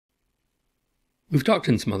We've talked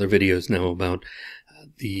in some other videos now about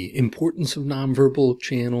the importance of nonverbal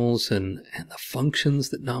channels and the functions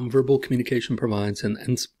that nonverbal communication provides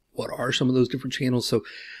and what are some of those different channels. So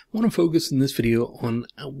I want to focus in this video on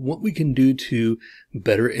what we can do to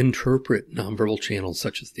better interpret nonverbal channels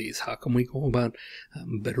such as these. How can we go about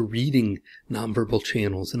better reading nonverbal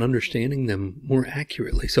channels and understanding them more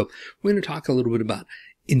accurately? So we're going to talk a little bit about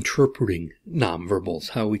interpreting nonverbals,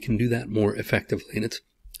 how we can do that more effectively. And it's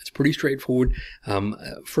pretty straightforward.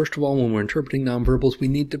 First of all, when we're interpreting nonverbals, we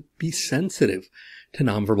need to be sensitive to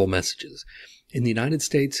nonverbal messages. In the United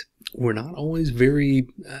States, we're not always very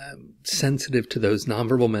sensitive to those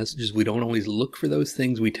nonverbal messages. We don't always look for those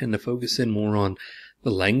things. We tend to focus in more on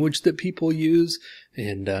the language that people use,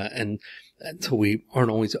 and so we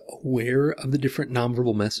aren't always aware of the different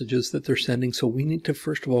nonverbal messages that they're sending. So we need to,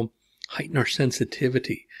 first of all, heighten our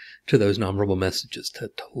sensitivity to those nonverbal messages,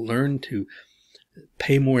 to learn to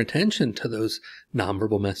pay more attention to those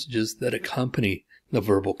nonverbal messages that accompany the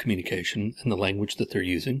verbal communication and the language that they're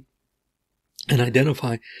using, and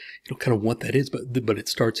identify, kind of what that is. But it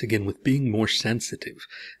starts again with being more sensitive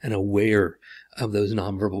and aware of those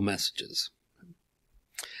nonverbal messages.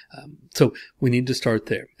 So we need to start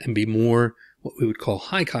there and be more what we would call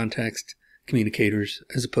high context communicators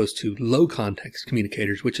as opposed to low context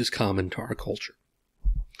communicators, which is common to our culture.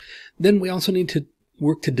 Then we also need to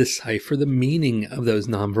work to decipher the meaning of those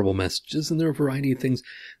nonverbal messages, and there are a variety of things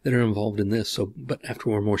that are involved in this. But after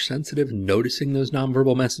we're more sensitive, noticing those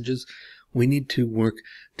nonverbal messages, we need to work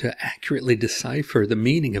to accurately decipher the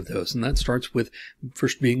meaning of those, and that starts with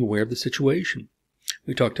first being aware of the situation.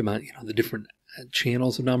 We talked about the different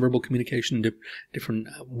channels of nonverbal communication, different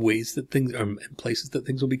ways that things are, and places that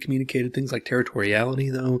things will be communicated, things like territoriality,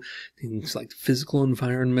 though, things like the physical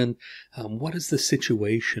environment. What is the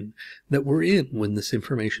situation that we're in when this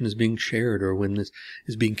information is being shared or when this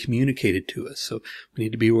is being communicated to us? So we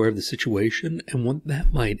need to be aware of the situation and what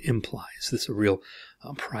that might imply. Is this a real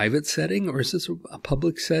private setting, or is this a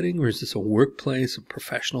public setting, or is this a workplace, a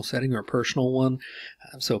professional setting, or a personal one?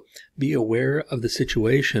 So be aware of the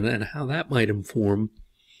situation and how that might inform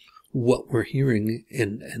what we're hearing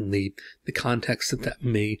and the context that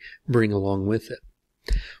may bring along with it.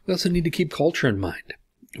 We also need to keep culture in mind.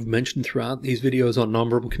 I've mentioned throughout these videos on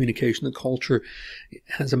nonverbal communication that culture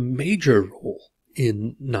has a major role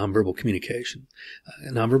in nonverbal communication.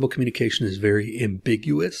 Nonverbal communication is very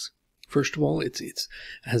ambiguous. First of all, it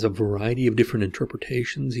has a variety of different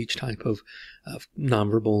interpretations. Each type of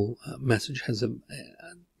nonverbal message has a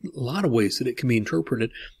lot of ways that it can be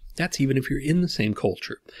interpreted. That's even if you're in the same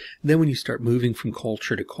culture. Then when you start moving from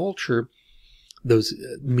culture to culture, those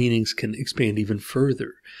meanings can expand even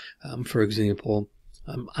further. For example,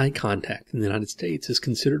 eye contact in the United States is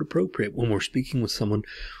considered appropriate when we're speaking with someone.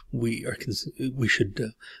 It's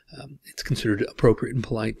considered appropriate and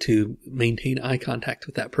polite to maintain eye contact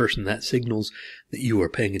with that person. That signals that you are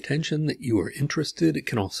paying attention, that you are interested. It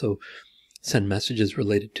can also send messages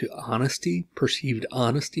related to honesty, perceived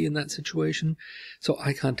honesty in that situation. So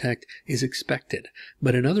eye contact is expected.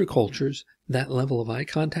 But in other cultures, that level of eye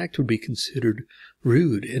contact would be considered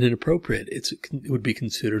rude and inappropriate. It would be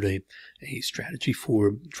considered a strategy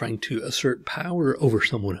for trying to assert power over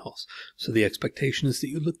someone else. So the expectation is that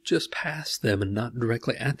you look just past them and not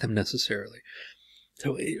directly at them necessarily.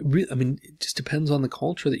 So it just depends on the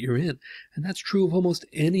culture that you're in. And that's true of almost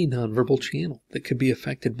any nonverbal channel that could be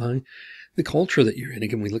affected by the culture that you're in.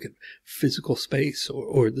 Again, we look at physical space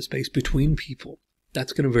or the space between people.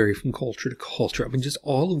 That's going to vary from culture to culture. Just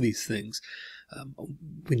all of these things.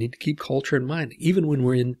 We need to keep culture in mind, even when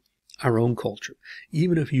we're in our own culture.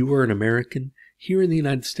 Even if you are an American here in the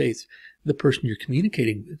United States, the person you're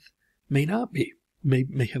communicating with may not be, may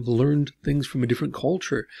have learned things from a different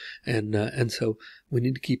culture. And so we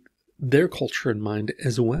need to keep their culture in mind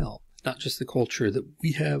as well. Not just the culture that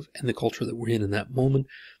we have and the culture that we're in that moment,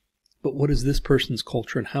 but what is this person's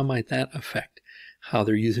culture and how might that affect how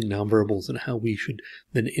they're using nonverbals and how we should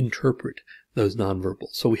then interpret those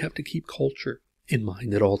nonverbals. So we have to keep culture in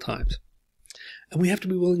mind at all times. And we have to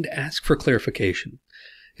be willing to ask for clarification.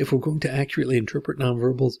 If we're going to accurately interpret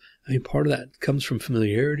nonverbals, part of that comes from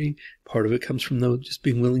familiarity. Part of it comes from just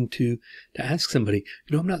being willing to ask somebody,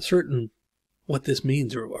 I'm not certain what this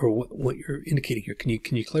means or what you're indicating here. Can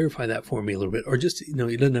you clarify that for me a little bit? Or just, it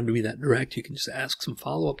doesn't have to be that direct. You can just ask some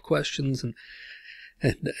follow-up questions and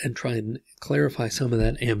try and clarify some of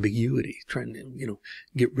that ambiguity, trying to,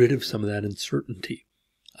 get rid of some of that uncertainty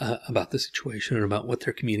about the situation and about what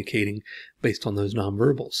they're communicating based on those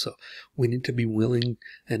nonverbals. So we need to be willing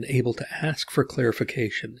and able to ask for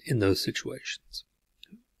clarification in those situations.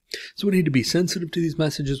 So we need to be sensitive to these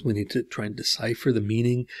messages. We need to try and decipher the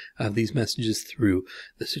meaning of these messages through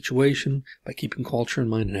the situation by keeping culture in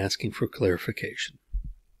mind and asking for clarification.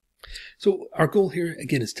 So our goal here,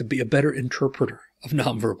 again, is to be a better interpreter of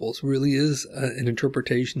nonverbals. It really is an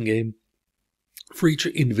interpretation game for each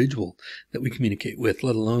individual that we communicate with,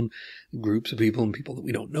 let alone groups of people and people that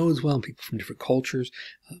we don't know as well, and people from different cultures.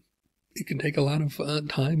 It can take a lot of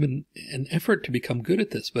time and effort to become good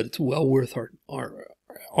at this, but it's well worth our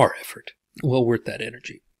effort, well worth that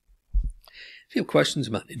energy. If you have questions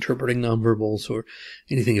about interpreting nonverbals or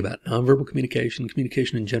anything about nonverbal communication,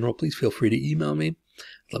 communication in general, please feel free to email me.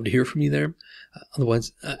 I'd love to hear from you there.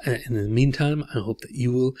 Otherwise, in the meantime, I hope that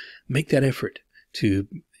you will make that effort to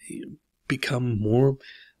become more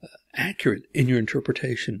accurate in your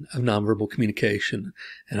interpretation of nonverbal communication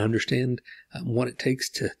and understand what it takes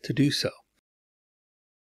to do so.